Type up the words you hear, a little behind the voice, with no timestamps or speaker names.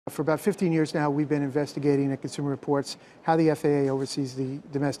For about 15 years now, we've been investigating at Consumer Reports how the FAA oversees the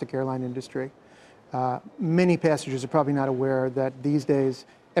domestic airline industry. Many passengers are probably not aware that these days,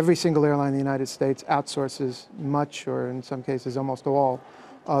 every single airline in the United States outsources much, or in some cases almost all,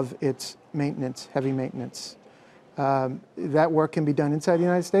 of its maintenance, heavy maintenance. That work can be done inside the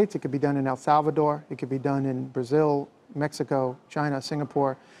United States. It could be done in El Salvador. It could be done in Brazil, Mexico, China,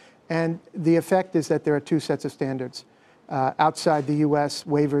 Singapore. And the effect is that there are two sets of standards. Outside the U.S.,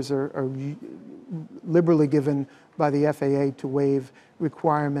 waivers are liberally given by the FAA to waive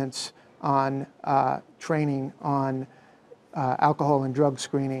requirements on training, on alcohol and drug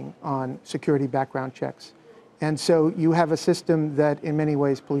screening, on security background checks. And so you have a system that in many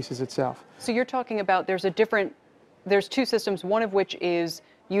ways polices itself. So you're talking about there's two systems, one of which is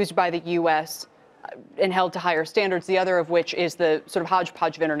used by the U.S. and held to higher standards, the other of which is the sort of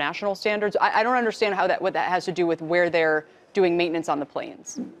hodgepodge of international standards. I don't understand what that has to do with where they're doing maintenance on the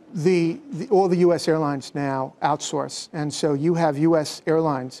planes. All the U.S. airlines now outsource, and so you have U.S.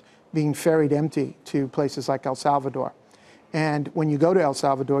 airlines being ferried empty to places like El Salvador. And when you go to El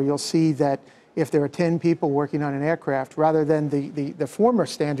Salvador, you'll see that if there are 10 people working on an aircraft, rather than the former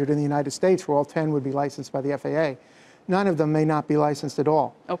standard in the United States where all 10 would be licensed by the FAA, none of them may not be licensed at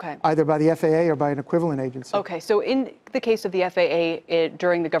all, either by the FAA or by an equivalent agency. Okay, so in the case of the FAA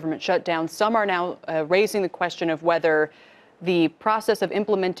during the government shutdown, some are now raising the question of whether the process of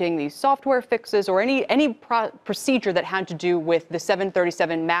implementing these software fixes or any procedure that had to do with the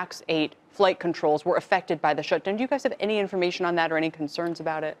 737 MAX 8 flight controls were affected by the shutdown. Do you guys have any information on that or any concerns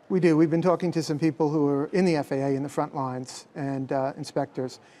about it? We do. We've been talking to some people who are in the FAA in the front lines and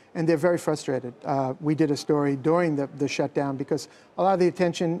inspectors, and they're very frustrated. We did a story during the shutdown because a lot of the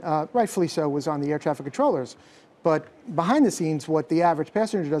attention, rightfully so, was on the air traffic controllers. But behind the scenes, what the average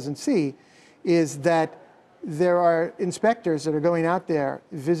passenger doesn't see is that there are inspectors that are going out there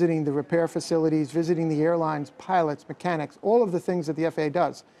visiting the repair facilities, visiting the airlines, pilots, mechanics, all of the things that the FAA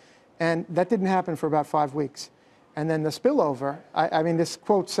does. And that didn't happen for about 5 weeks. And then the spillover, I mean, this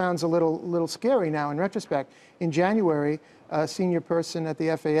quote sounds a little scary now in retrospect. In January, a senior person at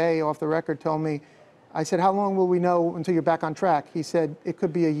the FAA off the record told me, I said, how long will we know until you're back on track? He said, it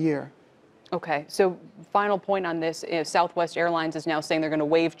could be a year. Okay, so final point on this is Southwest Airlines is now saying they're going to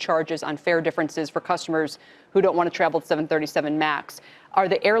waive charges on fare differences for customers who don't want to travel with 737 MAX. Are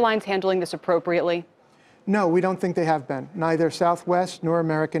the airlines handling this appropriately? No, we don't think they have been. Neither Southwest, nor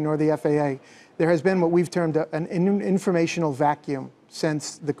American, nor the FAA. There has been what we've termed an informational vacuum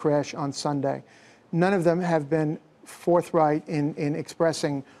since the crash on Sunday. None of them have been forthright in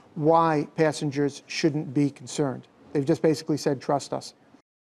expressing why passengers shouldn't be concerned. They've just basically said, trust us.